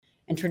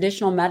And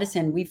traditional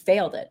medicine, we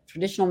failed it.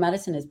 Traditional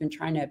medicine has been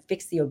trying to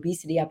fix the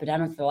obesity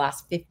epidemic for the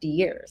last 50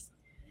 years.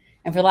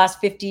 And for the last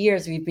 50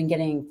 years, we've been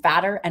getting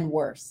fatter and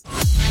worse.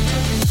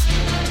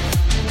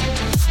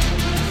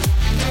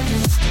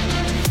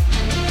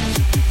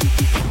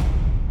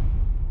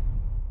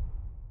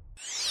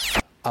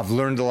 I've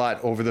learned a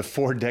lot over the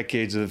 4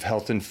 decades of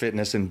health and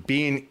fitness and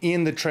being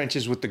in the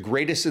trenches with the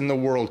greatest in the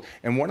world.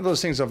 And one of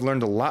those things I've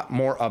learned a lot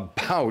more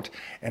about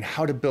and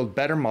how to build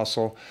better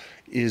muscle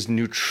is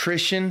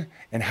nutrition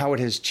and how it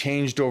has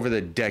changed over the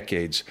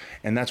decades.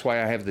 And that's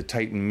why I have the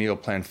Titan meal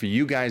plan for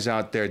you guys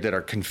out there that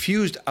are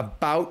confused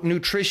about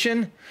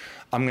nutrition.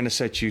 I'm going to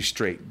set you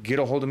straight. Get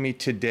a hold of me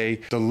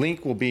today. The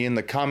link will be in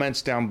the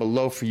comments down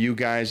below for you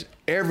guys.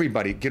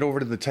 Everybody, get over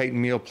to the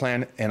Titan meal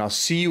plan, and I'll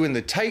see you in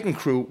the Titan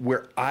crew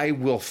where I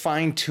will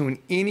fine tune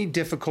any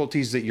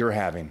difficulties that you're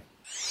having.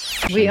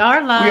 We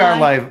are live. We are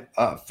live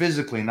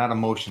physically, not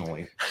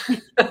emotionally. So,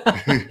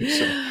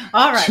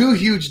 all right. 2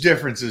 huge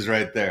differences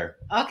right there.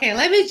 Okay,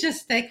 let me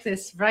just take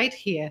this right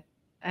here.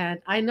 And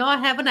I know I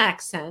have an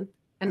accent,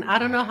 and I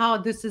don't know how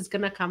this is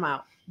going to come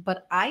out,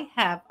 but I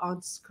have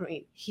on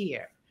screen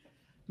here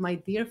my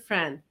dear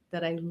friend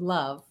that I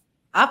love,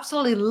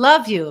 absolutely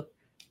love you,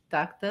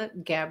 Dr.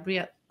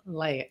 Gabrielle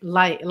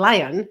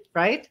Lyon,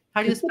 right?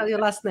 How do you spell your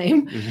last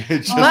name?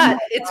 But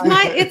it's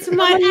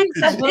my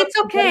accent. It's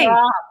okay.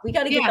 We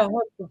got to get the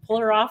hook to pull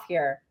her off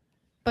here.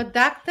 But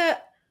Dr.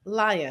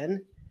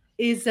 Lyon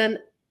is an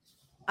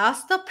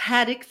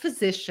osteopathic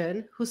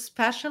physician who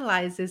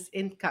specializes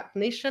in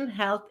cognition,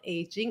 health,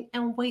 aging,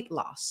 and weight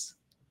loss.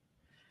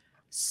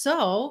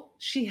 So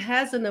she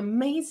has an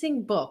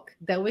amazing book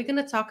that we're going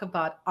to talk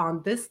about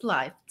on this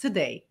live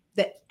today,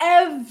 that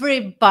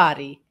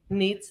everybody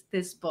needs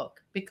this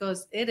book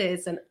because it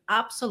is an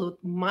absolute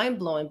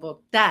mind-blowing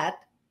book that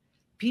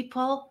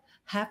people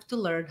have to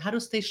learn how to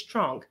stay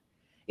strong.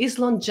 Is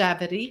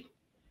longevity,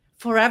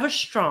 forever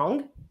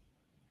strong.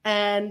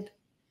 And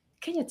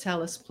can you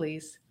tell us,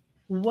 please,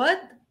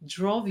 what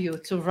drove you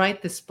to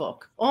write this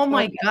book? Oh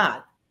my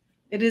God.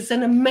 It is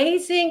an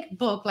amazing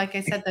book, like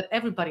I said, that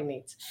everybody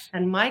needs.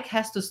 And Mike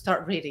has to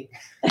start reading.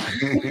 Well,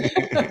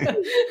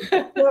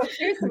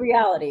 here's the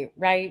reality,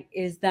 right?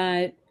 Is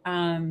that,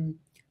 so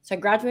I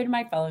graduated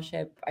my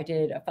fellowship. I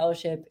did a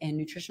fellowship in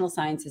nutritional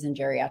sciences and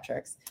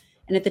geriatrics.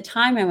 And at the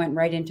time, I went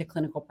right into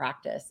clinical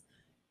practice.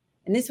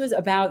 And this was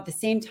about the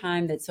same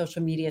time that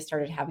social media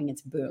started having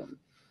its boom.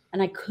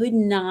 And I could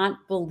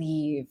not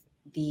believe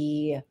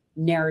the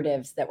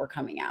narratives that were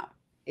coming out.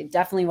 It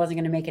definitely wasn't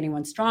going to make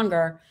anyone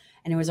stronger.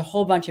 And it was a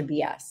whole bunch of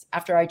BS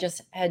after I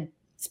just had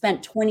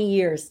spent 20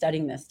 years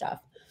studying this stuff.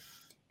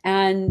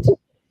 And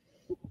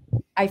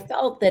I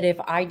felt that if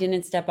I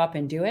didn't step up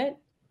and do it,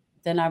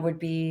 then I would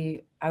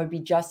be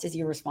just as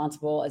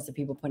irresponsible as the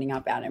people putting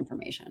out bad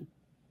information.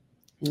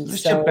 And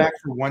Let's jump back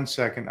for 1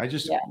 second. I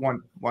just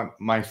want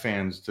my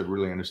fans to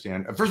really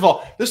understand. First of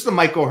all, this is the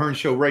Mike O'Hearn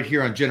Show right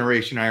here on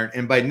Generation Iron.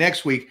 And by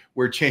next week,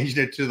 we're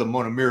changing it to the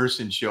Mona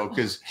Mirison Show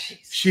because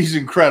she's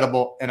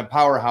incredible and a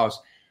powerhouse.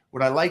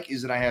 What I like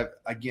is that I have,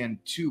 again,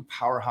 2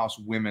 powerhouse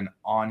women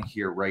on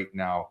here right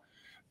now.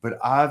 But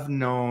I've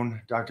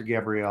known Dr.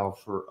 Gabrielle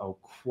for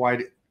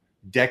quite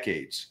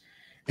decades.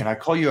 And I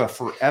call you a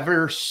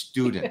forever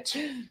student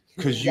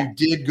because you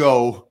did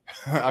go,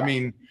 I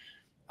mean,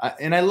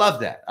 and I love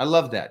that. I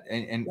love that.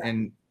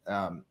 And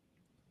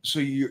so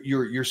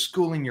your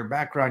schooling, your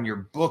background,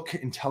 your book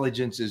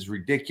intelligence is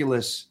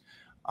ridiculous.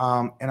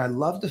 And I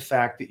love the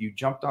fact that you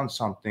jumped on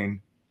something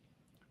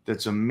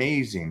that's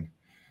amazing.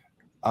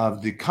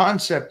 Of the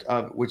concept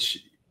of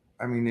which,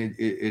 I mean,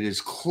 it is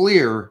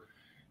clear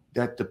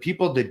that the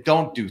people that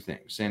don't do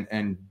things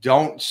and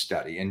don't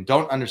study and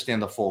don't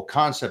understand the full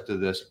concept of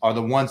this are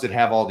the ones that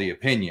have all the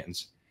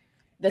opinions.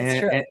 That's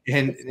true.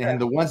 And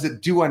the ones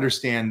that do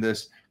understand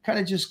this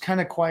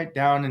kind of quiet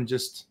down and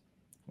just,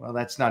 well,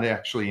 that's not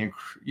actually,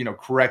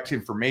 correct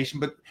information,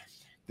 but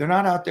they're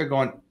not out there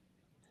going,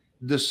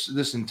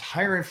 this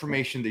entire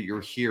information that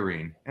you're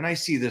hearing, and I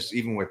see this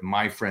even with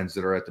my friends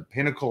that are at the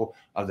pinnacle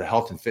of the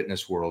health and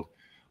fitness world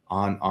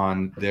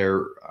on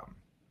their,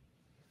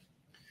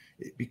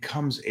 it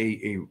becomes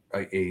a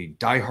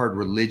diehard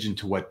religion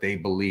to what they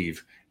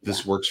believe.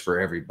 This works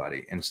for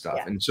everybody and stuff.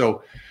 Yeah. And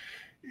so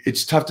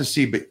it's tough to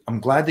see, but I'm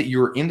glad that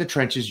you're in the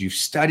trenches. You've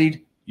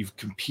studied, you've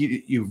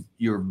competed,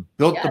 you've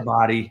built the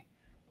body,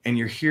 and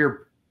you're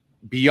here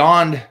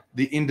beyond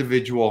the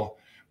individual.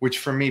 Which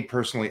for me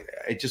personally,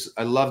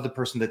 I love the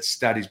person that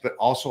studies, but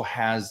also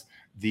has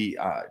the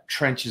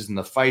trenches and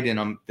the fight in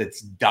them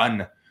that's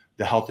done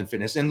the health and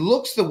fitness and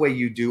looks the way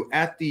you do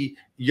at the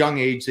young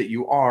age that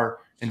you are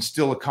and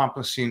still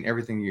accomplishing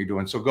everything you're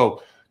doing. So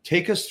go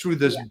take us through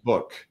this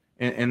book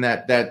and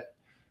that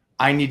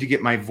I need to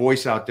get my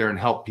voice out there and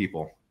help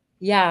people.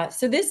 Yeah.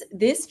 So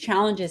this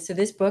challenges. So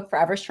this book,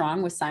 Forever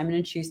Strong with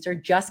Simon & Schuster,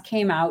 just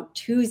came out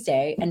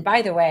Tuesday. And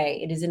by the way,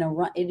 it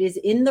is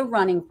in the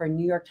running for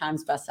New York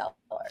Times bestseller.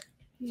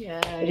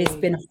 Yeah. It has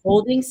been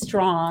holding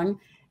strong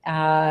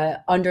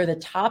under the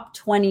top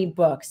 20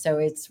 books. So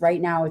it's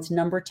right now it's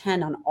number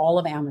 10 on all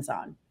of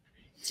Amazon.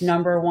 It's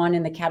 #1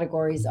 in the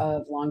categories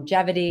of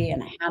longevity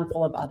and a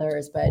handful of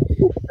others. But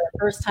for a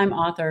first-time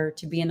author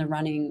to be in the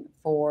running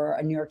for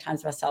a New York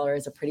Times bestseller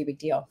is a pretty big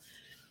deal.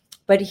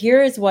 But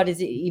here is what is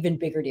an even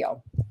bigger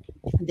deal.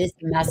 This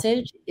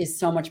message is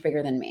so much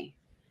bigger than me.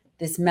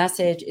 This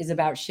message is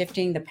about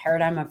shifting the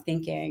paradigm of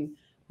thinking.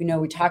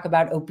 We talk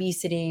about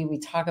obesity, we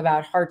talk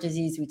about heart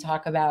disease, we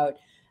talk about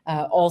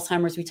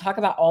Alzheimer's, we talk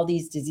about all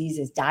these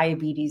diseases,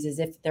 diabetes, as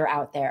if they're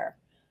out there.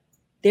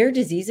 They're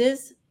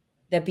diseases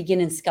that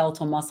begin in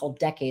skeletal muscle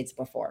decades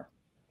before.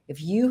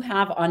 If you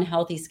have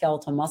unhealthy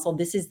skeletal muscle,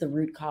 this is the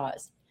root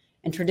cause.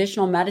 And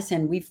traditional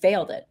medicine, we've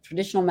failed it.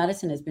 Traditional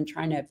medicine has been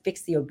trying to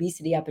fix the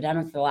obesity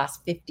epidemic for the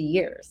last 50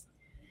 years.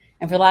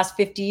 And for the last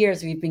 50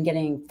 years, we've been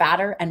getting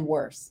fatter and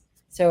worse.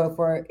 So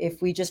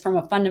if we just from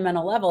a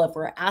fundamental level, if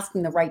we're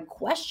asking the right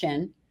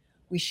question,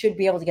 we should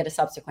be able to get a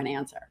subsequent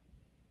answer.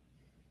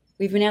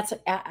 We've been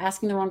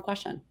asking the wrong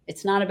question.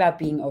 It's not about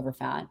being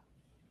overfat.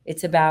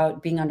 It's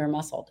about being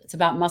under-muscled. It's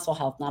about muscle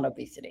health, not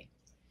obesity.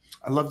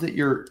 I love that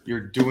you're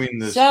doing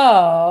this.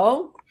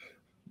 So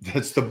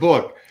that's the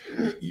book.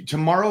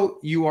 Tomorrow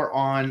you are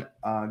on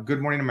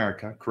Good Morning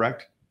America,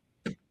 correct?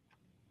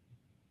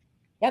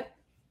 Yep.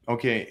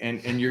 Okay,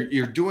 and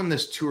you're doing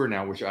this tour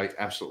now, which I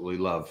absolutely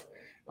love.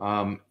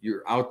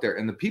 You're out there,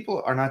 and the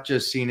people are not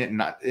just seeing it.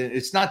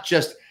 It's not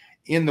just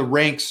in the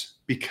ranks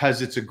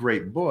because it's a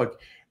great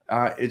book.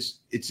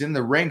 It's in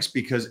the ranks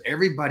because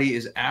everybody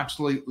is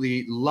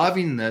absolutely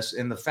loving this,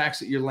 and the facts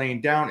that you're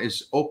laying down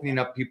is opening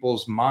up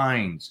people's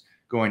minds.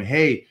 Going,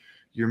 hey,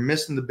 you're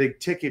missing the big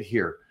ticket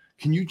here.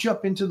 Can you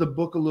jump into the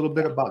book a little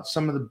bit about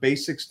some of the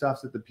basic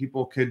stuff that the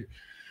people could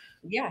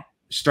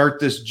start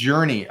this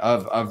journey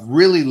of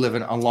really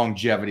living a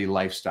longevity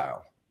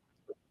lifestyle?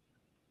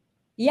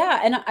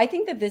 Yeah, and I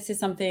think that this is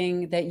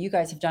something that you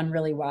guys have done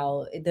really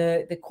well.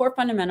 The core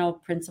fundamental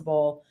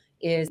principle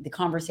is the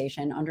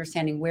conversation,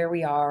 understanding where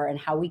we are and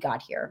how we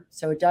got here.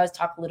 So it does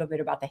talk a little bit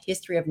about the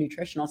history of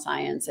nutritional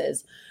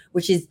sciences,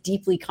 which is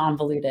deeply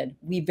convoluted.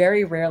 We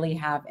very rarely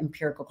have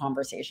empirical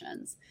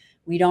conversations.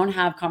 We don't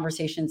have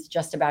conversations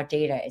just about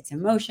data. It's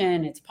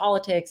emotion, it's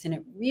politics, and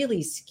it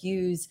really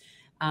skews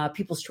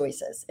people's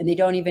choices. And they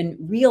don't even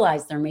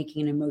realize they're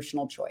making an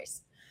emotional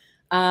choice.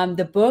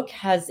 The book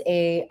has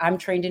I'm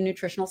trained in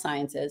nutritional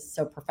sciences,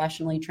 so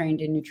professionally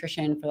trained in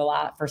nutrition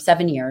for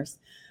 7 years.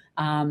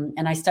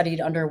 And I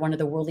studied under one of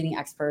the world leading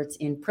experts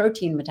in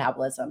protein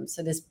metabolism.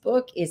 So this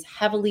book is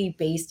heavily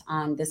based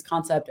on this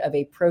concept of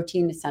a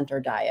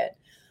protein-centered diet.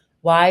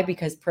 Why?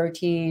 Because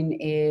protein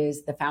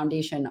is the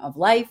foundation of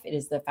life. It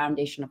is the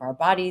foundation of our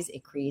bodies.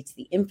 It creates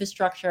the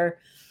infrastructure,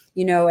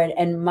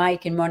 and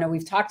Mike and Mona,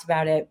 we've talked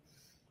about it.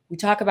 We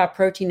talk about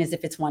protein as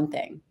if it's one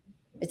thing.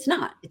 It's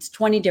not. It's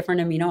 20 different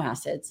amino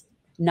acids,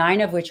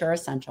 9 of which are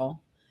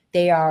essential.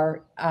 They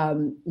are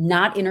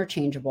not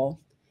interchangeable.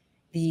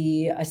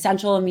 The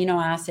essential amino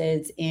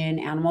acids in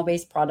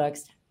animal-based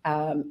products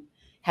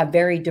have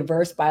very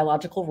diverse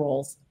biological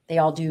roles. They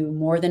all do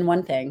more than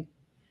one thing.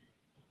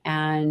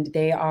 And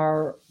they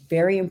are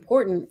very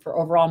important for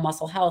overall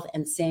muscle health,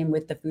 and same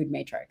with the food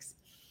matrix.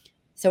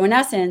 So in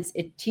essence,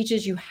 it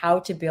teaches you how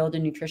to build a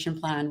nutrition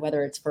plan,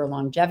 whether it's for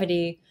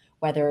longevity,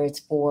 whether it's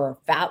for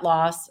fat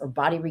loss or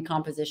body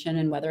recomposition,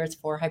 and whether it's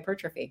for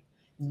hypertrophy.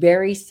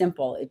 Very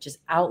simple. It just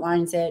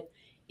outlines it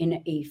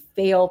in a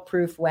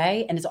fail-proof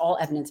way, and it's all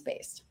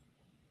evidence-based.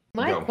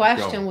 My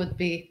question would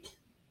be,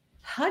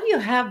 how do you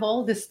have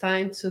all this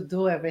time to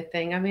do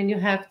everything? I mean, you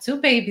have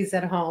 2 babies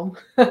at home,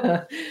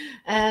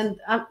 and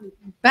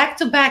back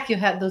to back, you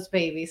had those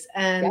babies,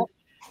 and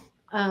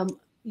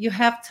you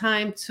have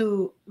time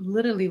to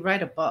literally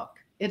write a book.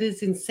 It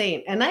is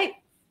insane. And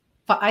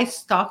I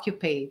stalk your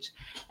page,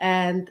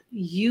 and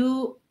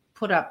you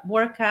put up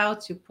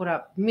workouts, you put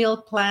up meal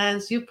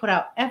plans, you put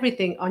out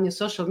everything on your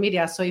social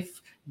media. So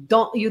if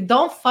you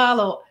don't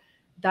follow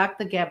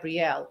Dr.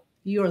 Gabrielle,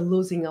 you're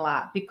losing a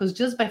lot, because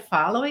just by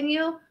following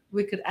you,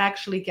 we could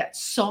actually get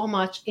so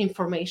much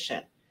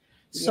information.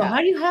 So how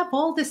do you have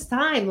all this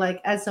time,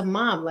 like as a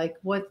mom, like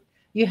what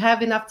you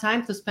have enough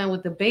time to spend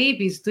with the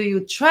babies? Do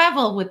you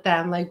travel with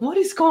them? Like, what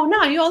is going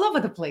on? You're all over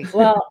the place.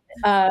 Well,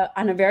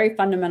 on a very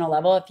fundamental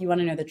level, if you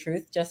want to know the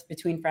truth, just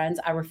between friends,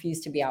 I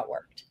refuse to be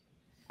outworked.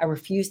 I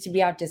refuse to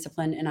be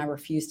out-disciplined, and I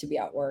refuse to be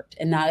outworked.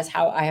 And that is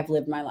how I have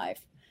lived my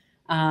life.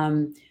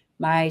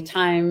 My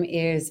time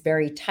is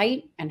very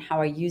tight, and how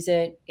I use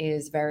it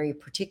is very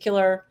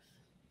particular.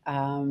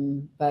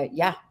 But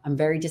yeah, I'm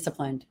very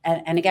disciplined.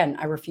 And again,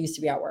 I refuse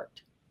to be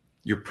outworked.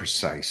 You're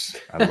precise.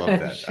 I love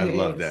that. I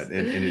love that.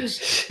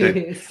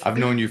 And I've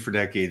known you for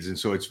decades. And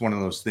so it's one of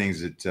those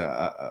things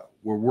that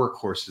we're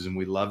workhorses and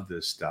we love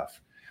this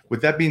stuff.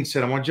 With that being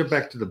said, I want to jump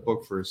back to the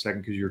book for a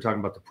second, because you were talking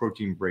about the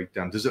protein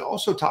breakdown. Does it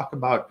also talk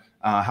about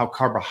how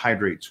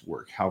carbohydrates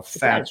work, how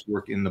fats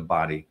work in the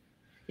body?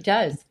 It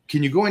does.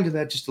 Can you go into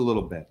that just a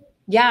little bit?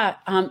 Yeah.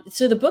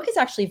 So the book is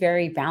actually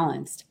very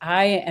balanced.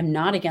 I am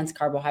not against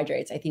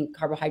carbohydrates. I think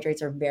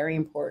carbohydrates are very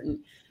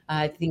important.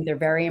 I think they're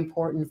very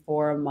important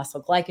for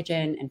muscle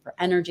glycogen and for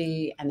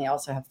energy, and they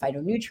also have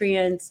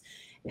phytonutrients.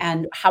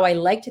 And how I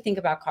like to think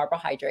about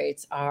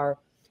carbohydrates are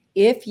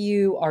if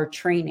you are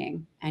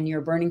training and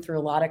you're burning through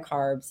a lot of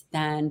carbs,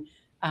 then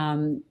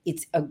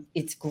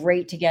it's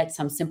great to get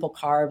some simple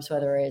carbs,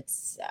 whether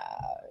it's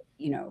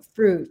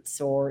fruits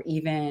or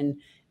even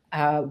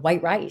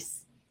white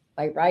rice,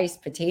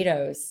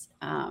 potatoes.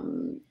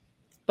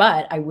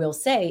 But I will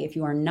say, if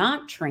you are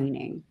not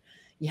training,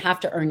 you have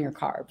to earn your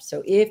carbs.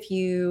 So if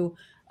you,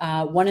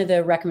 one of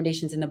the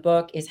recommendations in the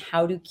book is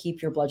how to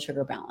keep your blood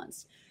sugar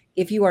balanced.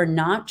 If you are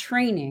not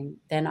training,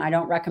 then I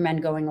don't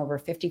recommend going over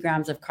 50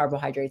 grams of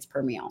carbohydrates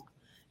per meal,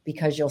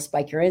 because you'll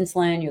spike your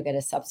insulin, you'll get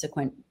a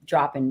subsequent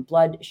drop in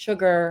blood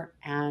sugar,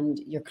 and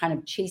you're kind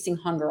of chasing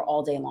hunger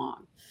all day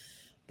long.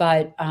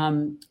 But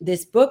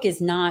this book is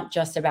not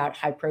just about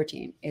high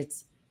protein.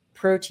 It's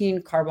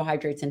protein,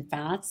 carbohydrates, and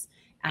fats.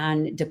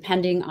 And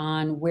depending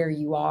on where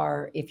you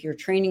are, if you're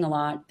training a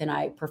lot, then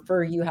I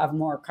prefer you have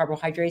more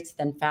carbohydrates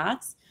than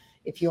fats.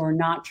 If you're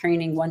not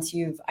training, once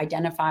you've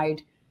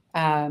identified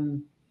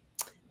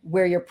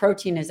where your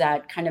protein is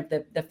at, kind of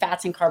the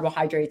fats and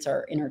carbohydrates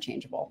are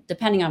interchangeable,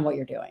 depending on what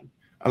you're doing.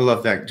 I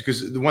love that,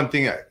 because the one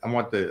thing I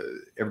want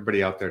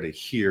everybody out there to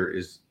hear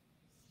is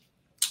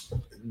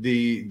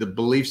the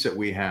beliefs that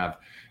we have.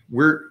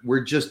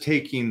 We're just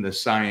taking the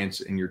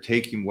science, and you're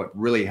taking what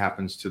really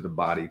happens to the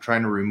body,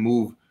 trying to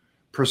remove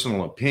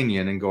personal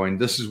opinion and going,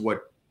 this is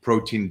what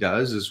protein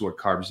does, this is what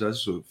carbs does,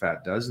 this is what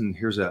fat does, and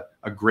here's a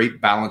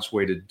great balanced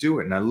way to do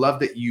it. And I love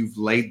that you've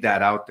laid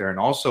that out there, and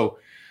also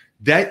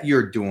that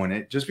you're doing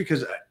it, just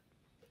because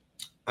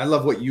I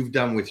love what you've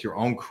done with your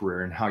own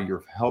career and how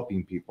you're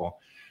helping people.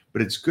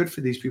 But it's good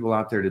for these people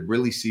out there to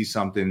really see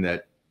something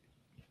that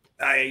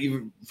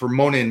even for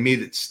Mona and me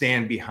that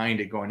stand behind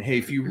it, going, hey,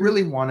 if you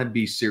really want to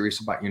be serious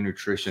about your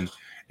nutrition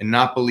and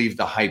not believe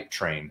the hype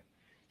train,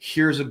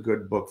 here's a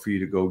good book for you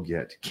to go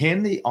get.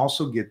 Can they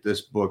also get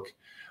this book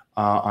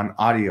on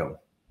audio?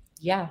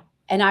 Yeah.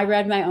 And I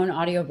read my own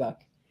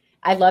audiobook.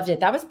 I loved it.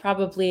 That was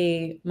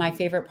probably my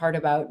favorite part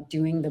about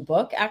doing the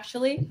book,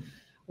 actually,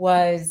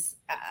 was,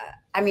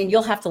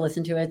 you'll have to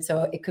listen to it,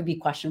 so it could be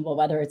questionable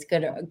whether it's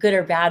good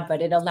or bad,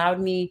 but it allowed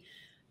me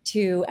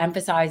to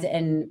emphasize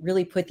and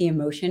really put the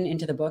emotion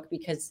into the book,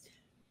 because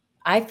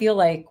I feel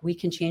like we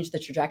can change the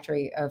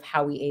trajectory of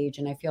how we age.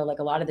 And I feel like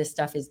a lot of this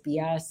stuff is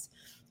BS,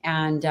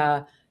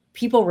 and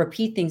people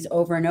repeat things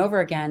over and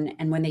over again.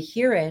 And when they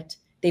hear it,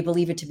 they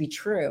believe it to be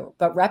true,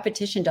 but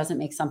repetition doesn't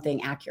make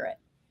something accurate.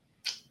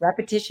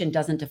 Repetition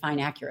doesn't define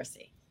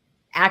accuracy.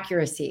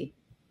 Accuracy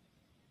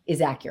is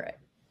accurate.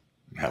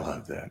 I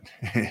love that.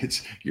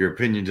 It's your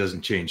opinion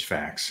doesn't change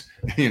facts.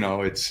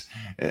 It's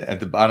at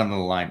the bottom of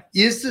the line.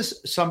 Is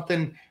this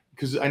something,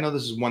 because I know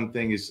this is one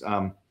thing, is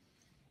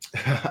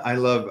I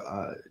love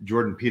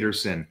Jordan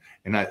Peterson,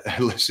 and I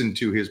listen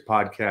to his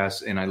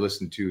podcasts, and I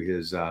listen to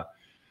his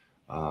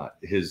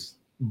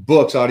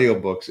books,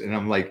 audiobooks, and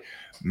I'm like,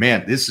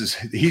 man,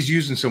 he's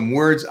using some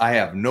words I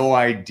have no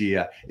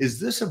idea. Is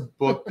this a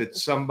book that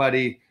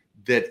somebody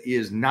that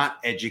is not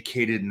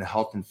educated in the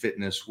health and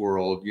fitness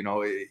world,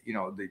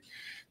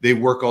 they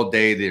work all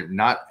day, they're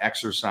not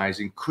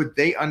exercising, could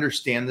they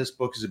understand this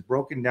book? Is it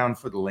broken down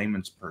for the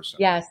layman's person?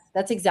 Yes,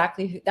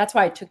 that's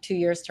why it took 2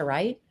 years to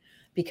write,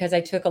 because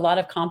I took a lot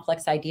of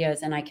complex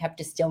ideas and I kept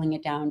distilling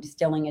it down.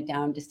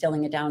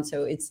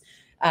 So it's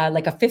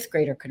like a fifth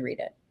grader could read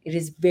it. It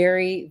is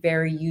very,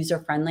 very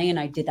user-friendly, and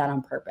I did that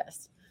on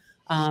purpose.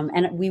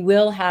 And we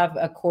will have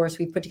a course.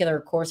 We put together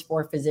a course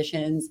for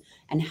physicians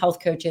and health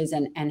coaches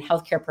and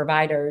healthcare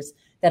providers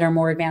that are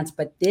more advanced.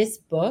 But this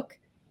book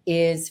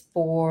is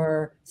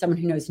for someone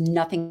who knows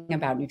nothing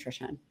about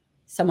nutrition,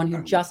 someone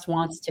who just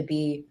wants to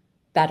be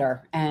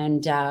better,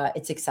 and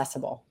it's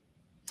accessible.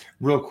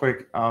 Real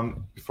quick,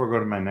 before I go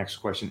to my next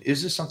question,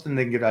 is this something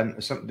they can get on?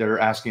 They're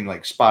asking,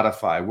 like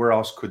Spotify. Where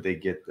else could they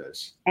get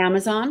this?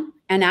 Amazon.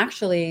 And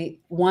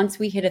actually, once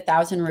we hit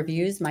 1,000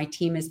 reviews, my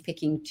team is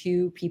picking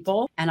 2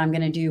 people, and I'm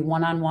going to do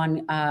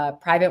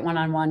private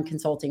one-on-one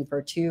consulting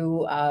for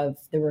 2 of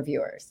the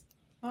reviewers.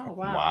 Oh,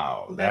 wow.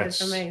 Wow.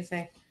 That's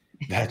amazing.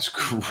 That's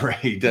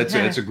great. That's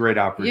a great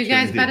opportunity. You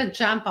guys better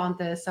jump on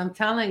this. I'm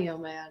telling you,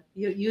 man,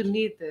 you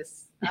need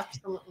this.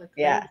 Absolutely.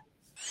 Yeah.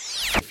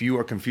 If you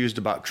are confused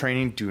about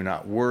training, do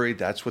not worry.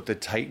 That's what the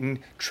Titan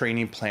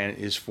training plan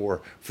is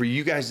for. For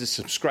you guys to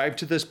subscribe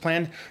to this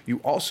plan, you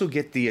also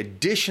get the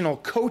additional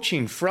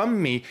coaching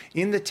from me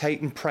in the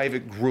Titan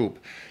private group.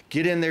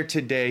 Get in there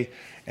today,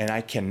 and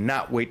I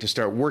cannot wait to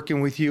start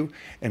working with you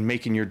and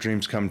making your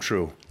dreams come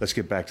true. Let's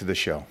get back to the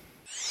show.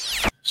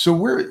 So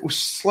we're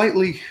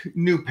slightly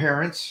new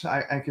parents,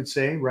 I could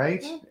say,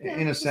 right? Yeah,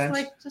 in a sense.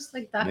 Just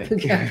like Dr.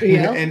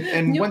 Gabrielle.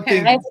 and one parents.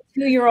 thing. I have a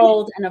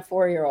 2-year-old and a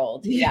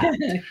 4-year-old. Yeah.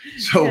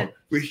 So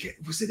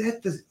was it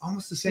at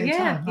almost the same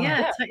time?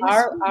 Huh?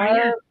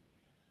 Yeah.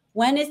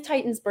 When is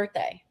Titan's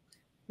birthday?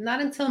 Not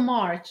until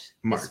March.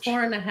 It's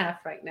 4.5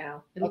 right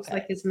now. It looks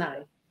like it's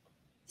 9.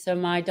 So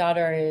my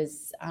daughter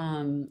is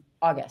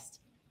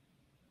August.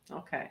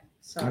 Okay.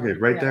 So there.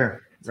 Right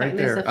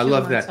there. I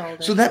love that.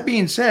 Older. So that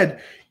being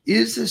said,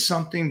 is this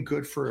something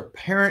good for a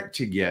parent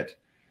to get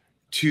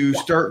to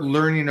start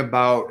learning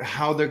about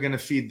how they're going to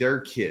feed their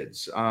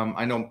kids.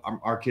 I know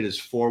our kid is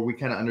 4. We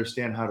kind of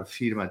understand how to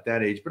feed them at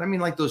that age. But I mean,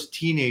 like those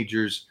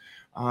teenagers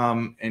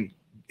and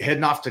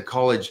heading off to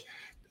college,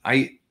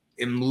 I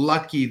am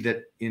lucky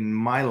that in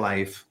my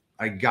life,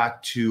 I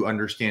got to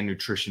understand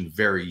nutrition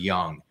very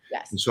young.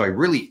 Yes. And so I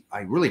really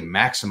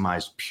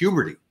maximized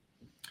puberty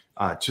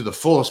to the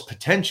fullest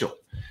potential.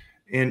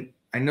 And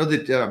I know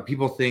that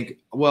people think,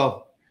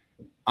 well,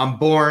 I'm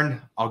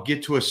born, I'll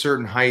get to a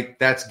certain height.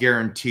 That's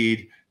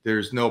guaranteed.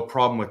 There's no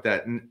problem with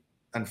that. And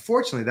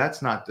unfortunately,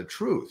 that's not the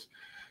truth.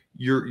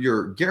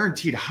 Your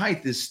guaranteed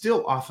height is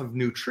still off of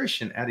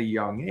nutrition at a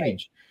young age.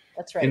 Right.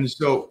 That's right. And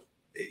so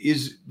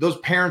is those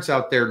parents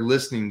out there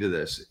listening to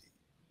this,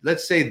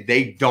 let's say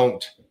they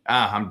don't,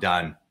 I'm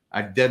done.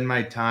 I've done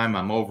my time.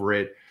 I'm over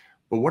it.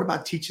 But what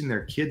about teaching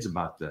their kids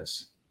about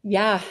this?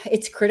 Yeah,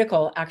 it's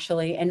critical,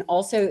 actually. And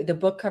also the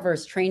book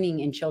covers training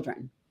in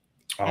children.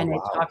 And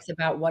it talks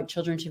about what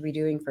children should be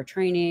doing for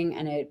training,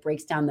 and it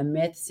breaks down the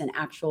myths and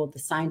the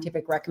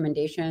scientific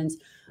recommendations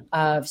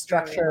of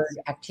structured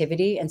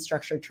activity and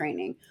structured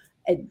training.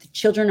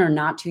 Children are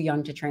not too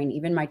young to train.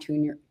 Even my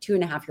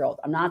 2.5-year-old.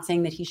 I'm not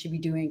saying that he should be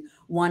doing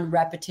 1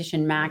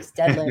 repetition max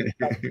deadlift,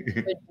 but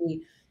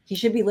he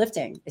should be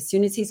lifting. As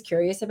soon as he's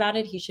curious about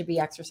it, he should be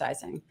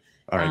exercising.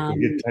 All right,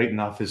 go get Titan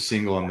off his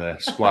single on the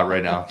squat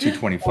right now,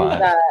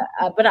 225.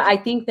 But I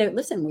think that,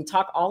 listen, we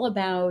talk all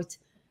about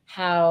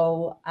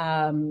how,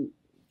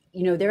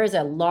 there is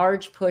a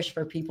large push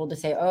for people to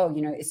say, oh,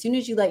 as soon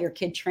as you let your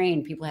kid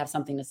train, people have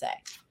something to say.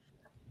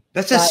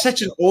 That's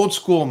such an old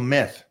school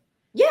myth.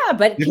 Yeah,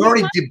 but you've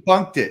already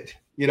debunked it.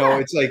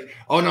 It's like,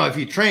 oh no, if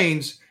he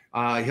trains,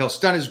 he'll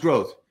stunt his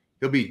growth.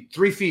 He'll be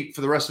 3 feet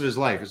for the rest of his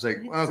life. It's like,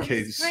 okay,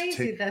 it's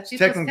crazy that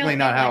technically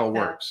not how it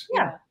works.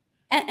 Yeah.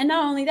 And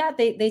not only that,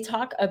 they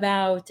talk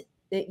about,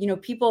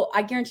 people,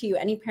 I guarantee you,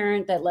 any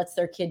parent that lets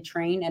their kid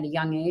train at a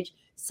young age,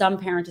 some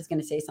parent is going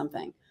to say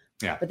something.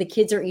 Yeah. But the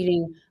kids are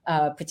eating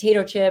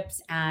potato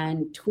chips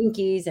and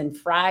Twinkies and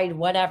fried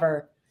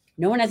whatever.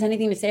 No one has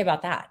anything to say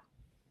about that.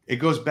 It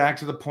goes back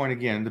to the point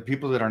again, the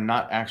people that are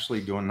not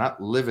actually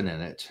not living in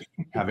it,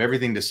 have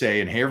everything to say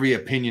and every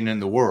opinion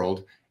in the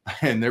world,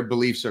 and their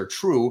beliefs are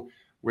true,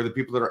 where the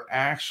people that are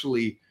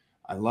actually,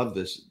 I love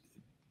this,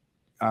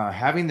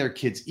 having their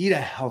kids eat a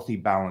healthy,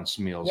 balanced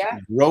meals,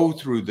 grow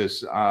through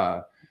this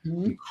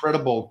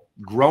incredible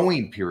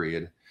growing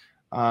period.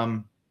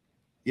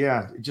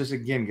 Just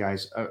again,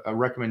 guys, a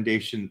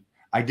recommendation.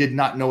 I did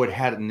not know it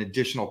had an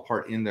additional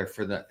part in there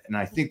for that. And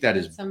I think that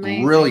is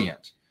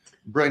brilliant.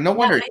 No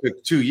wonder it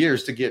took 2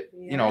 years to get,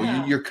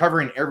 you're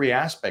covering every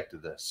aspect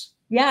of this.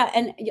 Yeah.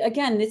 And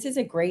again, this is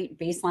a great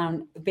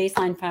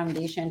baseline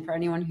foundation for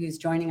anyone who's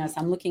joining us.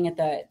 I'm looking at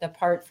the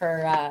part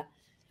for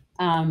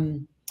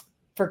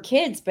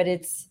kids, but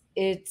it's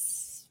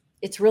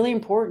really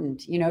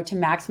important, to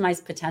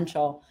maximize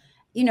potential.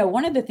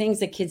 One of the things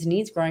that kids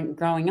need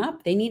growing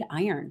up, they need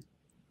iron.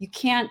 You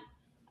can't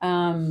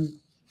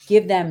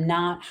give them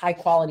not high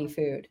quality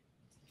food.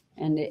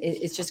 And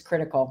it's just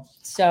critical.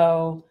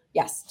 So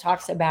yes,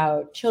 talks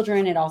about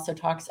children. It also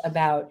talks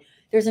about,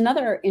 there's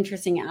another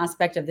interesting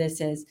aspect of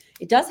this is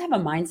it does have a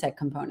mindset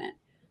component,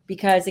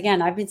 because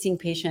again, I've been seeing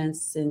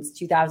patients since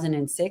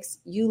 2006.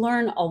 You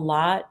learn a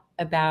lot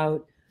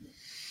about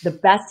the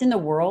best in the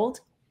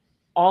world,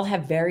 all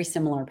have very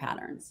similar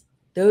patterns.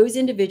 Those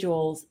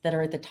individuals that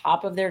are at the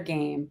top of their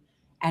game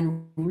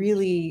and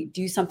really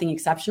do something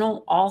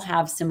exceptional all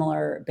have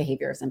similar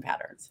behaviors and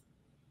patterns.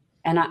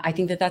 And I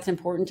think that that's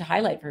important to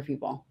highlight for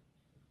people.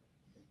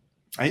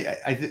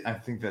 I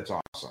think that's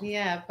awesome.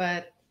 Yeah,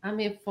 but I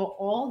mean, for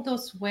all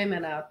those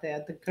women out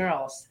there, the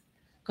girls,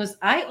 because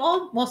I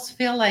almost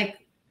feel like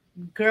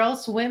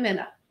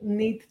women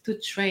need to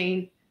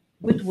train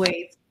with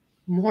weight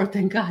more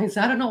than guys.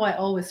 I don't know why I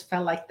always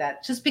felt like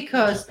that, just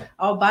because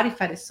our body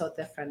fat is so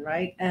different,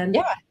 right? And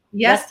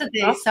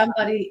yesterday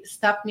somebody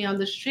stopped me on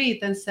the street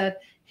and said,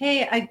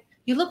 hey,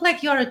 you look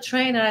like you're a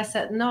trainer. I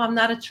said, no, I'm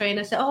not a trainer.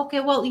 I said,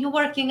 okay, well, you're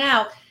working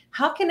out.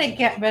 How can I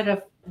get rid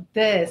of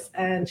this?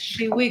 And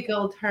she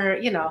wiggled her,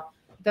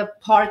 the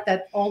part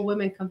that all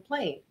women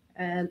complain.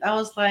 And I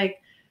was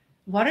like,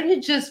 why don't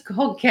you just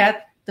go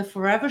get the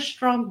Forever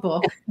Strong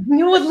book?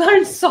 You would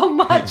learn so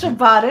much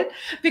about it,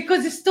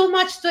 because it's too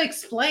much to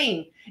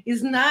explain.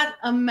 It's not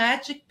a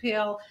magic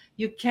pill.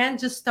 You can't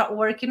just start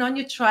working on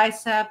your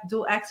tricep,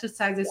 do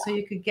exercises so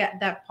you could get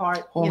that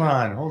part. Hold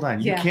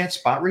on. You can't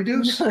spot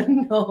reduce?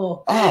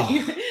 No.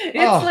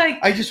 It's like,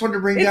 I just wanted to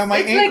bring down my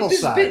ankle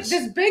size.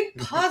 This big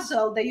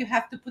puzzle that you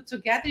have to put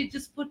together. You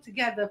just put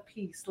together a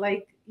piece.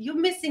 Like, you're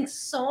missing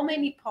so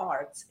many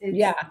parts. It's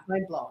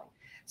mind blowing.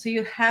 So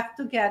you have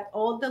to get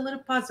all the little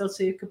puzzles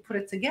so you could put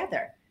it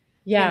together.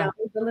 Yeah.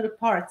 The little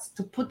parts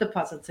to put the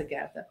puzzle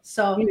together.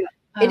 So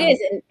it is.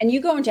 And you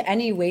go into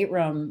any weight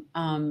room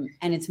and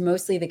it's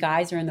mostly the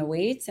guys are in the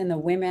weights and the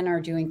women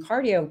are doing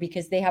cardio,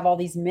 because they have all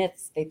these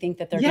myths. They think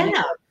that they're going to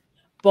look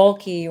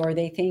bulky, or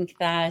they think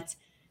that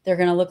they're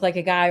going to look like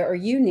a guy, or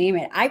you name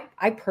it.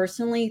 I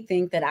personally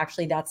think that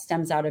actually that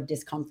stems out of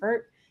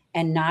discomfort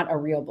and not a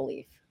real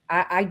belief.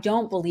 I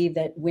don't believe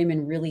that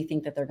women really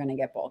think that they're going to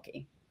get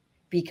bulky,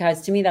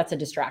 because to me, that's a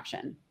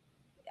distraction.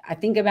 I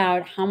think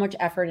about how much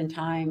effort and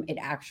time it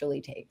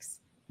actually takes.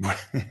 I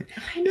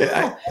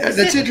know.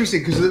 That's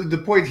interesting, because the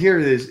point here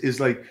is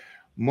like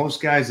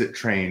most guys that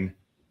train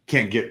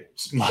can't get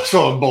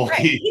muscle and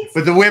bulky, right.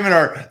 But the women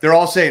they're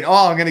all saying,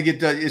 oh, I'm going to get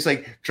done. It's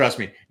like, trust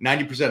me,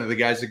 90% of the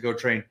guys that go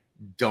train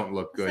don't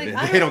look good.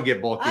 Like, they don't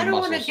get bulky. I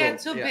don't want to get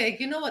too big.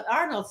 You know what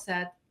Arnold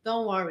said?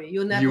 Don't worry,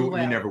 you never will.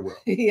 You never will.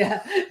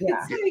 Yeah.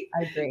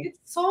 I agree. It's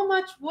so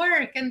much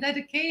work and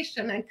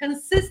dedication and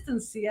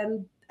consistency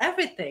and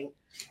everything.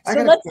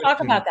 So let's talk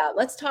about that.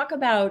 Let's talk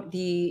about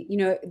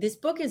this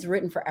book is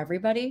written for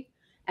everybody.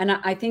 And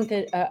I think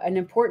that an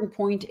important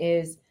point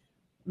is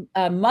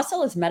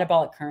muscle is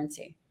metabolic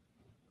currency.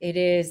 It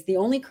is the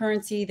only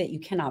currency that you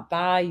cannot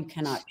buy, you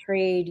cannot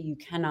trade, you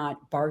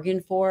cannot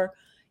bargain for.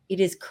 It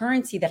is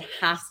currency that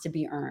has to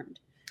be earned.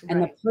 Right.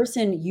 And the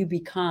person you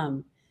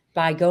become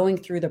by going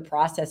through the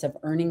process of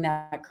earning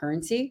that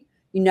currency,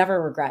 you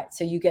never regret.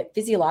 So you get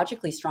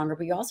physiologically stronger,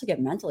 but you also get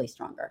mentally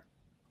stronger.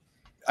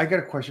 I got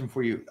a question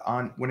for you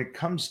on when it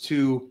comes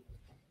to,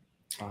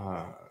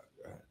 I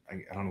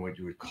don't know what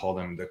you would call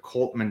them, the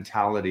cult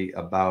mentality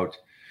about,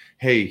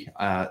 hey,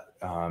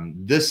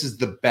 this is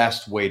the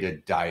best way to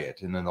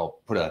diet. And then they'll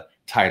put a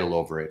title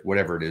over it,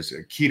 whatever it is,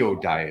 a keto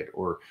diet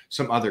or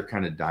some other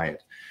kind of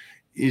diet.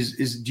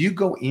 Do you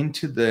go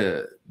into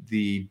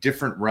the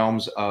different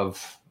realms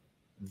of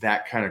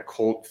that kind of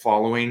cult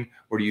following,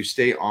 or do you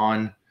stay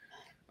on,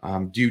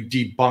 do you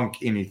debunk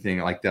anything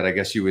like that, I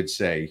guess you would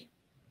say?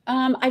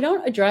 I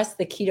don't address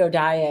the keto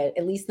diet,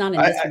 at least not in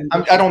this one.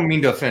 I don't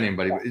mean to offend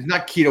anybody, but it's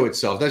not keto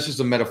itself. That's just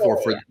a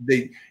metaphor for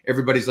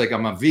everybody's like,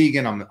 I'm a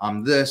vegan,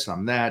 I'm this,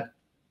 I'm that.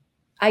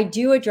 I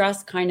do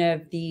address kind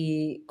of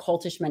the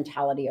cultish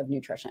mentality of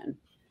nutrition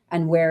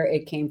and where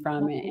it came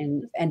from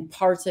and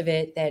parts of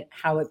it, that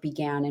how it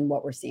began and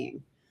what we're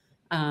seeing,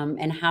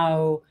 and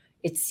how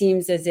it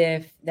seems as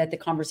if that the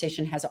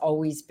conversation has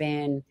always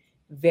been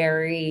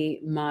very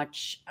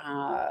much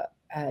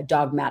a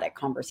dogmatic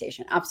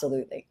conversation.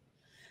 Absolutely.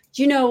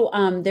 Do you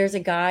know, there's a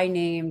guy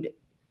named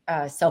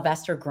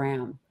Sylvester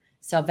Graham.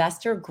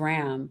 Sylvester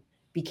Graham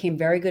became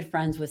very good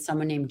friends with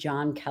someone named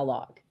John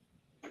Kellogg.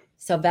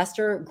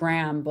 Sylvester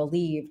Graham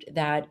believed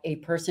that a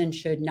person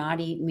should not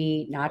eat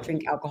meat, not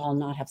drink alcohol,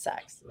 not have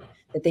sex,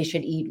 that they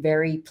should eat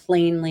very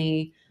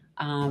plainly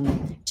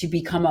to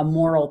become a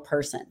moral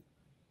person.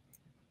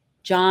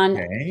 John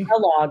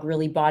Kellogg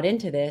really bought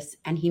into this,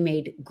 and he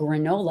made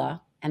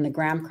granola and the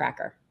graham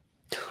cracker.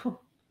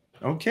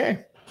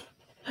 Okay.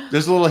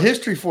 There's a little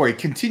history for you.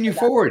 Continue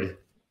forward.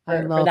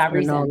 For that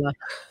granola.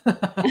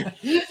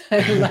 Reason.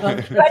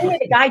 But anyway,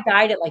 the guy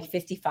died at like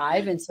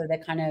 55. And so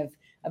that kind of,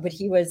 but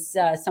he was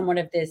somewhat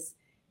of this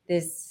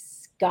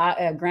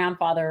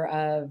grandfather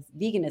of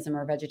veganism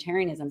or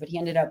vegetarianism, but he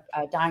ended up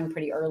dying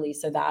pretty early.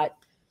 So that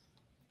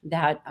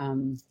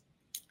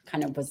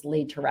kind of was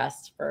laid to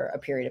rest for a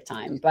period of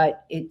time,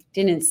 but it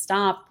didn't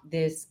stop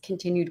this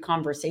continued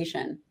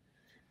conversation.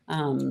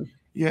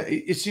 Yeah,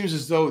 it seems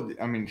as though,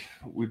 I mean,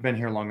 we've been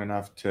here long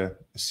enough to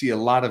see a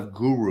lot of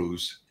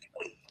gurus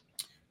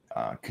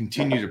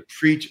continue to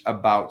preach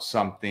about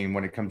something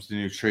when it comes to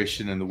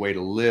nutrition and the way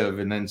to live,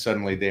 and then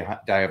suddenly they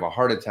die of a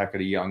heart attack at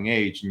a young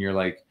age, and you're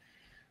like,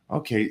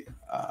 okay,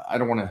 I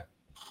don't want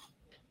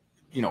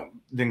to,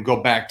 then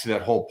go back to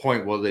that whole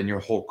point. Well, then your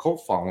whole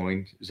cult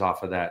following is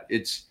off of that.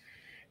 It's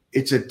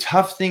a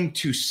tough thing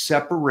to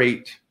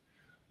separate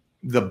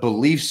the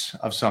beliefs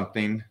of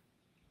something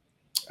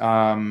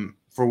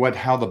for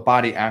how the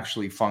body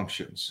actually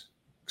functions.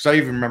 Because I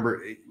even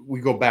remember,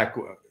 we go back,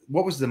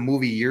 what was the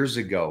movie years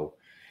ago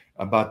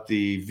about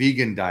the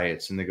vegan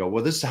diets? And they go,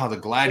 well, this is how the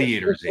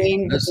gladiators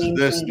ate. This.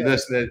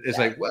 It's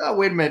like, well,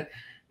 wait a minute.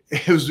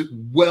 It was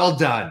well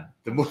done.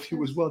 The movie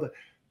was well done.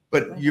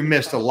 But you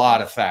missed a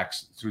lot of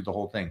facts through the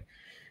whole thing.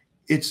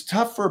 It's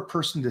tough for a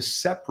person to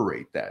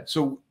separate that.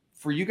 So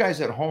for you guys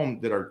at home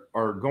that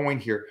are going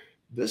here,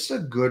 this is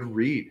a good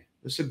read.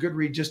 This is a good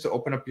read just to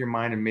open up your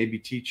mind and maybe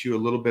teach you a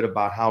little bit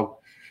about how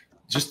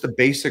just the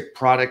basic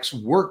products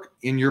work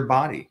in your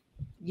body.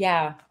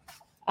 Yeah.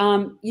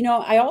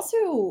 I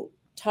also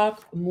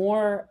talk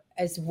more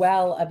as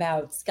well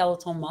about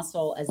skeletal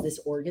muscle as this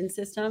organ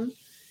system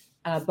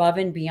above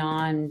and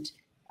beyond,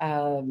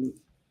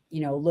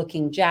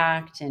 looking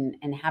jacked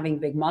and having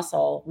big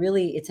muscle.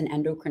 Really, it's an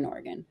endocrine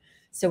organ.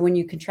 So when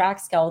you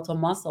contract skeletal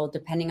muscle,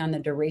 depending on the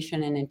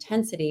duration and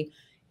intensity,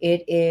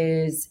 it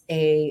is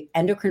a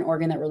endocrine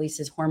organ that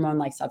releases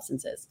hormone-like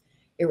substances.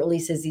 It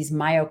releases these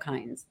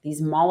myokines,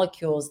 these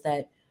molecules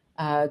that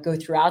go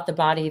throughout the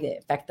body that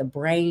affect the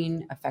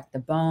brain, affect the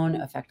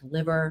bone, affect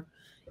liver.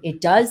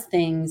 It does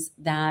things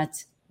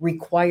that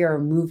require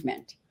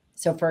movement.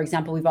 So for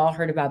example, we've all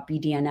heard about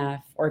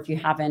BDNF, or if you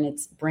haven't,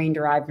 it's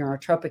brain-derived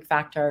neurotropic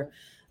factor.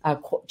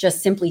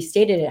 Just simply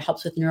stated, it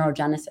helps with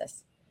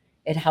neurogenesis.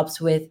 It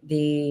helps with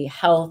the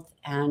health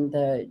and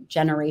the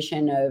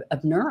generation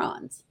of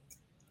neurons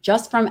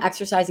just from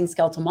exercising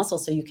skeletal muscle.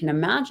 So you can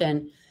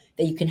imagine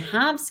that you can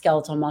have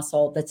skeletal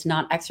muscle that's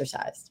not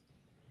exercised.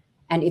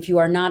 And if you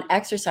are not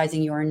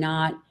exercising, you are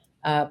not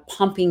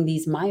pumping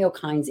these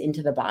myokines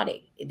into the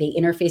body. They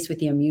interface with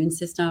the immune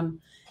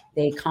system.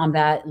 They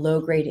combat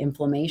low-grade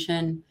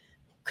inflammation.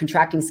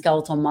 Contracting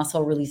skeletal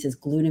muscle releases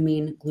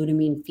glutamine.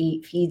 Glutamine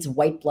feeds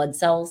white blood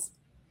cells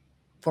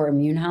for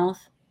immune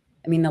health.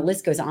 I mean, the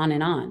list goes on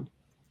and on.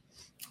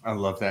 I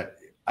love that.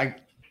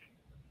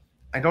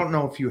 I don't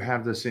know if you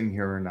have this in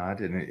here or not,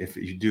 and if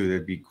you do,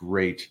 that'd be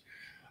great.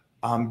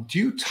 Do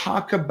you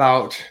talk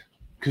about,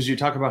 because you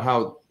talk about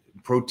how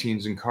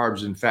proteins and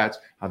carbs and fats,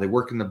 how they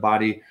work in the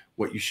body,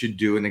 what you should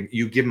do, and then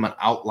you give them an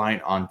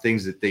outline on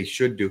things that they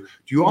should do.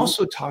 Do you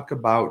also talk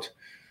about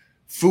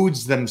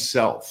foods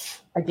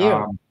themselves? I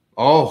do.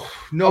 Oh,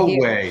 no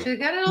way. She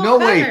got it all No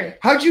covered. way.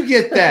 How'd you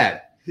get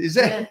that? Is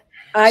that?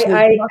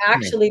 I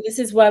actually, this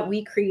is what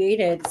we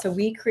created. So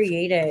we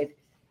created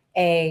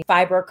a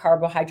fiber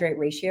carbohydrate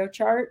ratio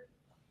chart.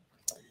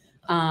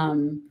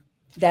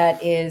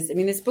 That is, I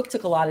mean, this book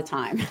took a lot of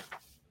time,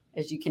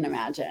 as you can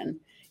imagine.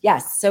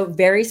 Yes. So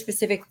very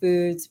specific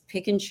foods,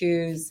 pick and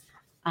choose,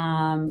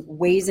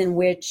 ways in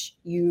which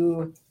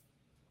you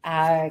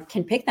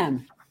can pick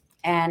them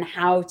and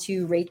how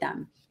to rate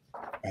them.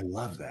 I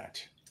love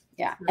that.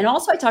 Yeah. And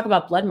also I talk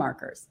about blood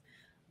markers.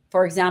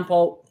 For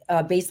example,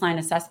 a baseline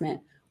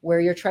assessment, where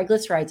your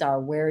triglycerides are,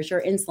 where's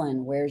your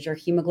insulin, where's your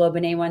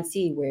hemoglobin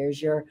A1C, where's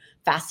your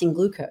fasting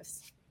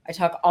glucose. I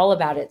talk all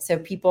about it. So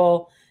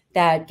people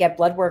that get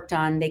blood work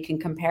done, they can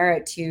compare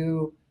it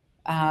to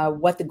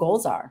what the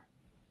goals are.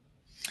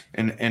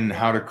 And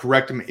how to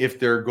correct them if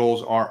their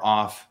goals are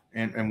off,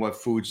 and what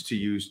foods to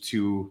use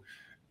to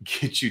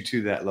get you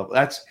to that level.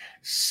 That's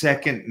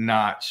second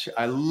notch.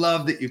 I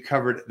love that you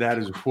covered that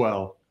as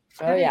well.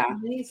 Oh yeah.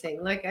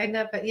 Amazing. Like I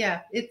never,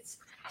 it's,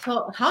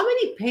 so how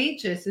many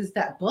pages is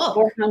that book?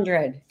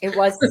 400. It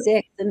was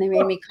 6 and they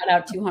made me cut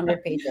out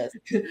 200 pages.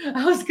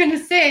 I was going to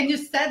say, and you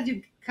said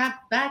you cut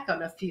back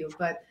on a few,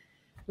 but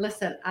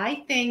listen,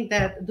 I think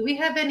that, do we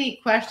have any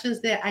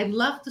questions there? I'd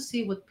love to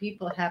see what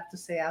people have to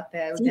say out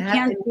there. You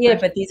can't see it,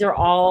 but these are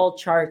all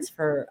charts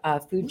for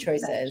food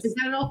choices. She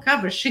got it all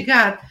covered. She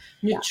got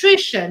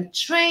nutrition,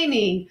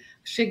 training.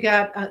 She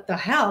got the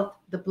health,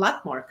 the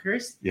blood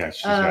markers. Yeah,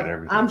 she's got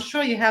everything. I'm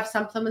sure you have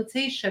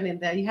supplementation in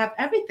there. You have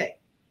everything.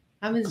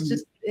 I mean,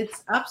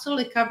 it's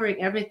absolutely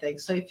covering everything.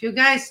 So if you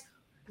guys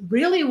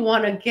really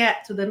want to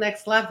get to the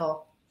next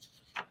level,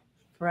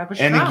 Forever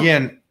Strong. And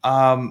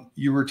again,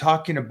 you were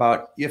talking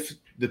about if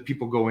the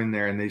people go in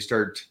there and they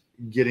start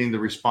getting the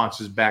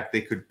responses back,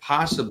 they could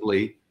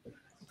possibly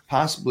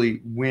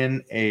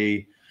win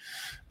a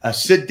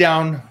sit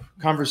down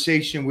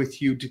conversation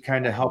with you to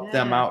kind of help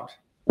them out.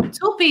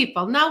 2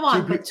 people, not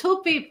one, but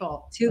 2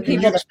 people. 2 Can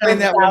people. you explain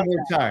that one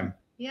more time?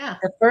 Yeah.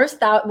 The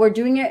first we're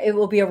doing it. It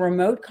will be a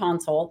remote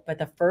consult, but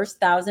the first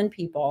 1,000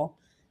 people,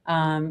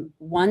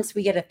 once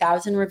we get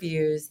 1,000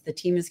 reviews, the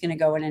team is going to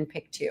go in and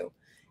pick 2,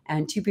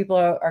 and 2 people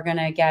are going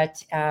to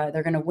get.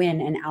 They're going to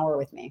win an hour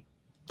with me.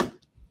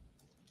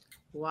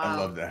 Wow. I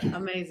love that.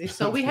 Amazing.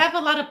 So we have a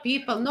lot of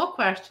people, no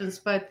questions,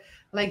 but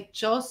like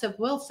Joseph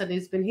Wilson,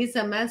 he's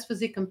a men's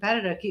physique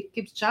competitor. He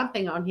keeps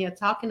jumping on here,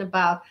 talking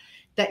about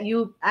that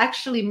you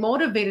actually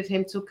motivated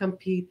him to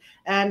compete,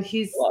 and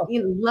he's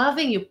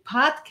loving your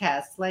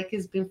podcast, like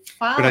he's been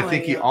following. But I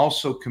think he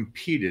also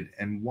competed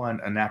and won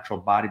a natural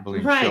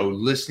bodybuilding show,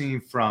 listening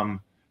from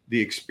the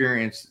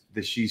experience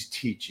that she's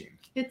teaching.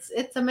 It's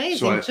amazing.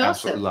 So I Joseph,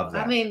 absolutely love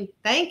that. I mean,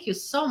 thank you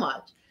so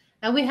much.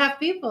 And we have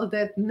people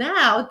that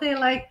now they're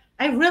like,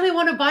 I really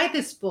want to buy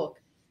this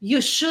book.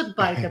 You should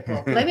buy the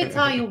book. Let me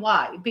tell you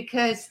why.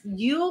 Because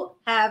you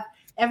have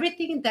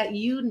everything that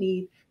you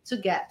need to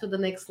get to the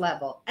next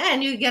level.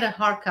 And you get a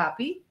hard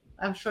copy.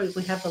 I'm sure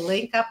we have a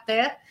link up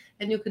there.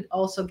 And you could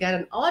also get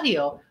an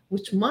audio,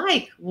 which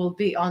Mike will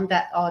be on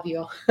that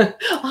audio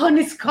on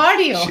his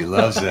cardio. She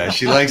loves that.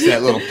 She likes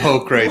that little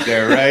poke right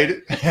there, right?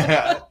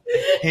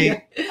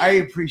 Hey, I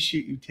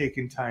appreciate you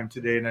taking time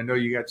today. And I know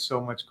you got so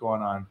much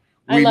going on.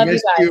 I love you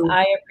guys.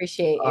 I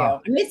appreciate you. I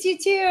miss you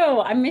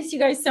too. I miss you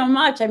guys so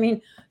much. I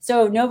mean,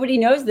 so nobody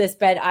knows this,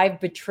 but I've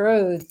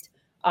betrothed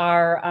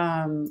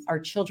our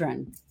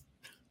children.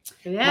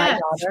 Yeah, my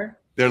daughter.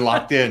 They're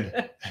locked in.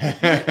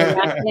 They're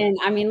locked in.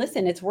 I mean,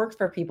 listen, it's worked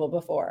for people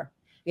before.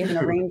 We have an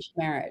arranged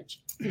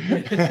marriage,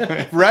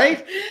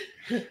 right?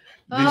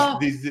 Oh,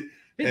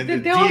 And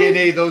the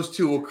DNA those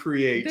 2 will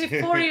create.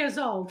 They're 4 years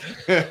old.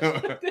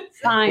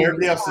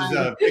 Everybody else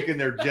is picking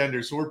their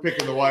gender, so we're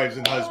picking the wives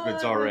and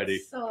husbands already.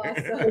 So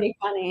awesome. Pretty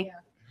funny. Yeah.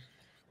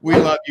 We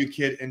love you,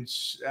 kid, and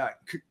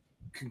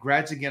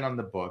congrats again on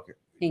the book.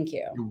 Thank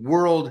you. The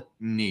world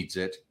needs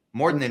it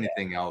more than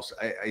anything else.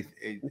 I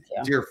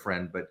dear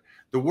friend, but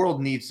the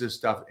world needs this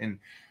stuff, and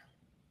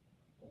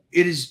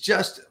it is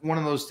just one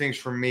of those things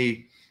for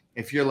me.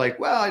 If you're like,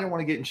 well, I don't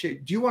want to get in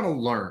shape. Do you want to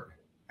learn?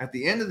 At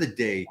the end of the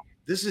day,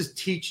 this is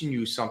teaching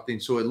you something,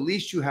 so at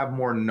least you have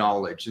more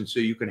knowledge, and so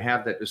you can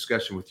have that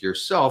discussion with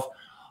yourself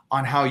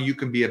on how you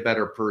can be a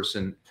better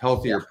person,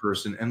 healthier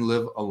person, and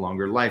live a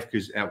longer life.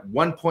 Because at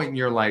one point in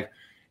your life,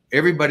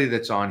 everybody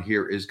that's on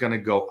here is going to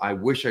go, I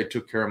wish I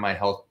took care of my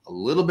health a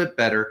little bit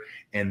better.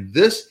 And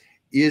this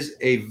is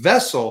a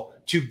vessel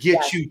to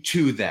get you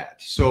to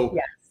that. So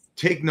Yes.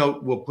 take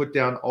note. We'll put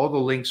down all the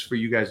links for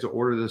you guys to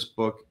order this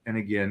book. And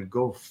again,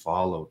 go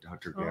follow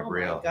Dr.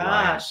 Gabrielle. Oh my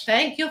gosh.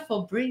 Thank you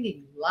for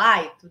bringing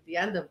light to the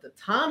end of the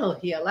tunnel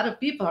here. A lot of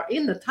people are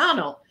in the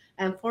tunnel,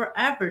 and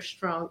Forever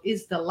Strong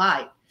is the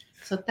light.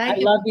 So thank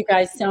you. I love you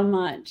guys so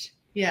much.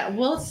 Yeah,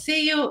 we'll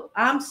see you.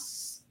 I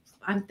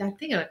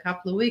think in a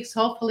couple of weeks,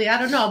 hopefully. I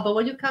don't know. But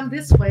when you come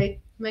this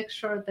way, make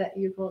sure that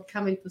you go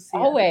coming to see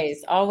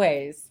us.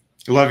 Always.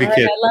 Love you,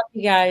 kid. I love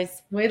you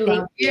guys. We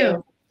love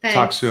you. Thanks.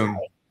 Talk soon.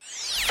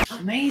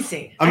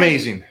 Amazing.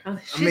 Amazing.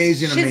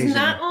 She's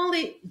not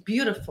only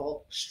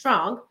beautiful,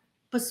 strong,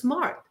 but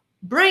smart.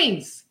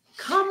 Brains.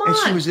 Come on. And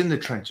she was in the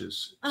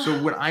trenches.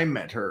 So when I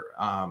met her,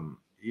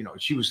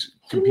 she was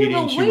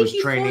competing, she was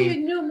training. You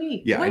knew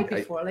me. Yeah, way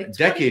before, like a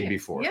decade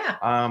before. Yeah.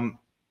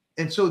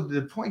 And so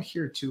the point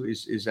here too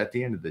is at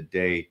the end of the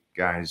day,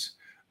 guys.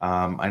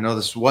 I know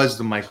this was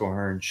the Michael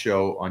Hearn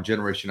show on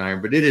Generation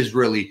Iron, but it is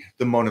really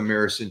the Mona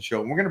Mirison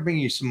show. And we're going to bring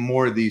you some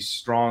more of these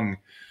strong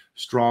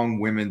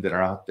women that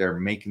are out there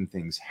making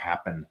things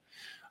happen.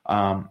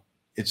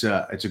 It's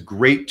a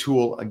great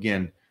tool.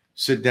 Again,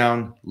 sit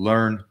down,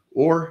 learn,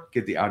 or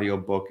get the audio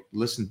book,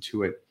 listen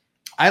to it.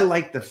 I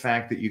like the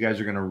fact that you guys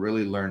are going to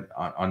really learn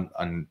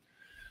on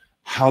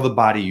how the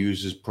body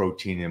uses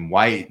protein and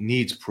why it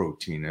needs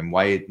protein and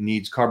why it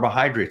needs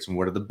carbohydrates and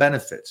what are the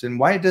benefits and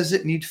why does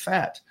it need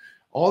fat.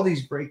 All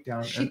these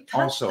breakdowns. She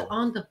touched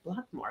on the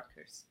blood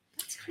markers.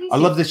 That's crazy. I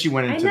love that she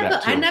went into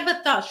that too. I never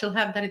thought she'll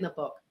have that in the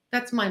book.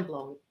 That's mind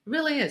blowing. It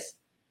really is.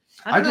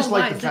 I just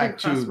like the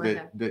fact too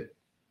that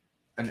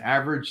an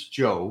average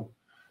Joe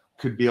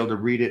could be able to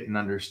read it and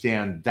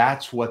understand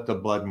that's what the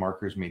blood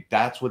markers mean.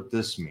 That's what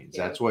this means.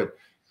 Yeah. That's what,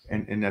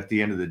 and at the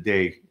end of the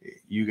day,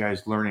 you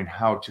guys learning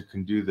how to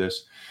can do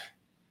this.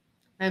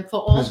 And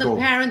for all the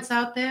parents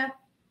out there,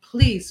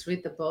 please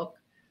read the book.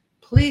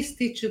 Please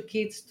teach your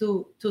kids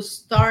to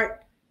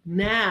start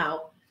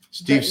now.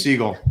 Steve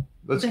Siegel.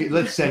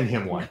 Let's send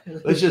him one.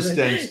 Let's just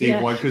send Steve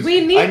one because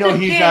I know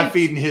he's not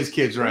feeding his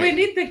kids right. We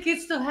need the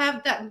kids to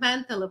have that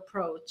mental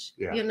approach,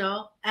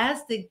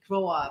 as they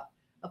grow up,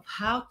 of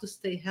how to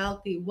stay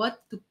healthy,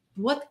 what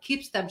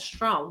keeps them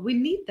strong. We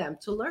need them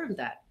to learn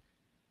that.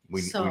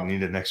 We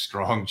need a next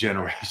strong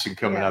generation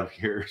coming up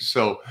here.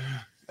 So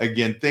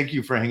again, thank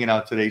you for hanging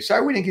out today.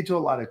 Sorry we didn't get to a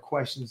lot of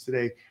questions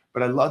today,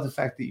 but I love the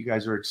fact that you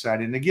guys are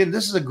excited. And again,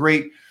 this is a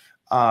great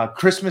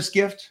Christmas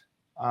gift.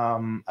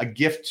 A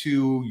gift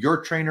to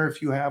your trainer if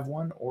you have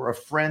one, or a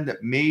friend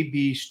that may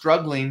be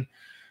struggling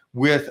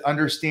with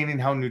understanding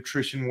how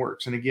nutrition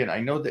works. And again,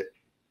 I know that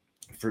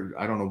for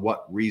I don't know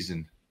what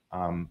reason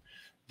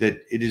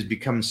that it has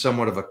become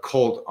somewhat of a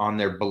cult on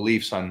their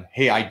beliefs on,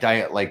 hey, I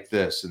diet like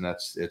this, and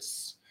that's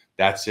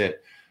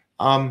it.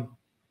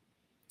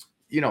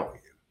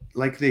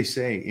 Like they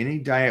say, any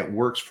diet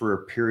works for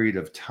a period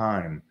of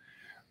time,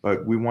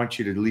 but we want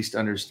you to at least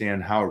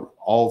understand how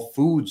all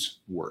foods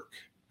work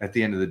at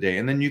the end of the day.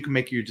 And then you can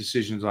make your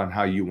decisions on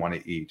how you want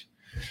to eat.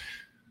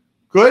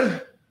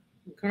 Good?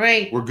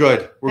 Great. We're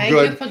good. We're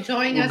good. Thank you for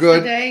joining us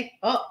today.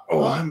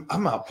 I'm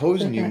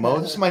outposing you, Mo.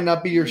 This might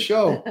not be your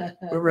show.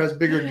 Whoever has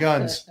bigger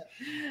guns.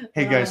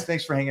 Hey, guys,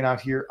 thanks for hanging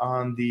out here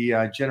on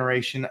the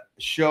Generation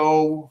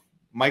Show,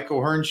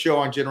 Michael Hearn Show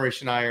on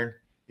Generation Iron.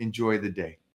 Enjoy the day.